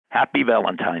Happy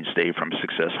Valentine's Day from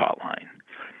Success Hotline.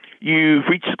 You've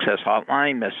reached Success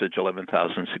Hotline, message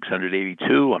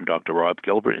 11,682. I'm Dr. Rob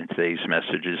Gilbert, and today's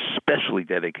message is specially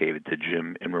dedicated to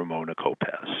Jim and Ramona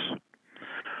Kopaz.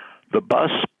 The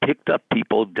bus picked up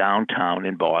people downtown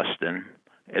in Boston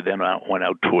and then went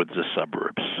out towards the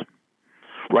suburbs.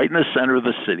 Right in the center of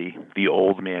the city, the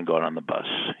old man got on the bus.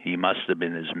 He must have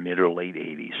been in his mid or late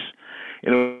 80s.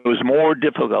 And it was more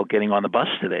difficult getting on the bus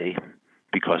today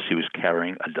because he was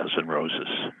carrying a dozen roses.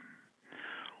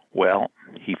 Well,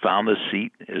 he found the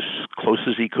seat as close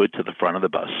as he could to the front of the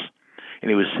bus,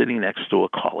 and he was sitting next to a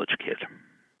college kid.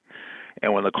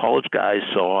 And when the college guy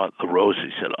saw the roses,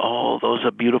 he said, "Oh, those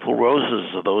are beautiful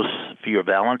roses. Are those for your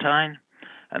Valentine?"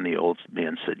 And the old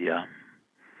man said, "Yeah.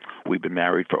 We've been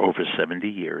married for over 70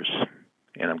 years,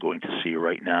 and I'm going to see you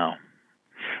right now."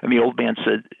 And the old man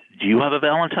said, "Do you have a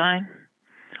Valentine?"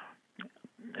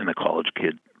 And the college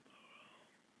kid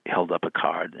held up a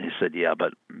card, and he said, "Yeah,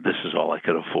 but this is all I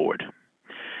could afford."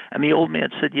 And the old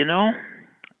man said, "You know,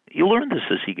 you learn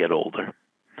this as you get older.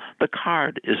 The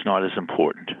card is not as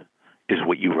important as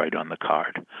what you write on the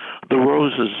card. The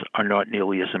roses are not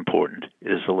nearly as important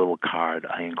as the little card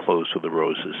I enclose with the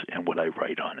roses and what I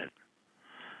write on it."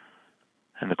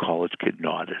 And the college kid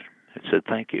nodded and said,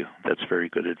 "Thank you. That's very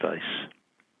good advice."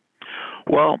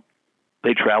 Well,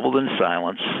 they traveled in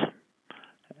silence,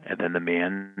 and then the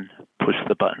man pushed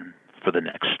the button for the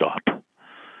next stop.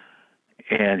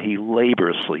 And he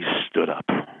laboriously stood up.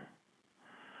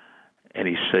 And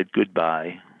he said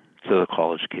goodbye to the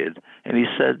college kid. And he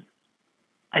said,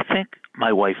 "I think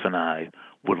my wife and I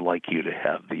would like you to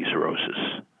have these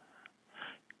roses."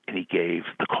 And he gave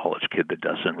the college kid the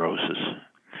dozen roses.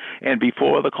 And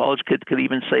before the college kid could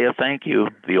even say a thank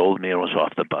you, the old man was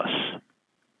off the bus.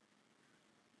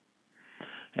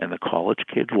 And the college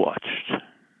kid watched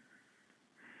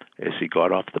as he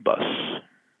got off the bus,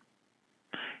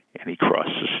 and he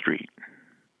crossed the street,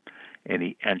 and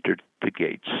he entered the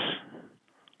gates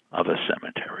of a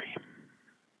cemetery.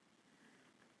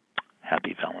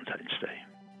 Happy Valentine's Day.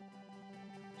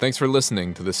 Thanks for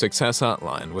listening to the Success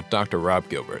Hotline with Dr. Rob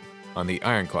Gilbert on the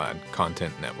Ironclad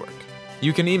Content Network.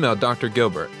 You can email Dr.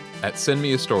 Gilbert at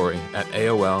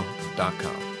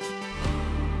sendmeastory@aol.com.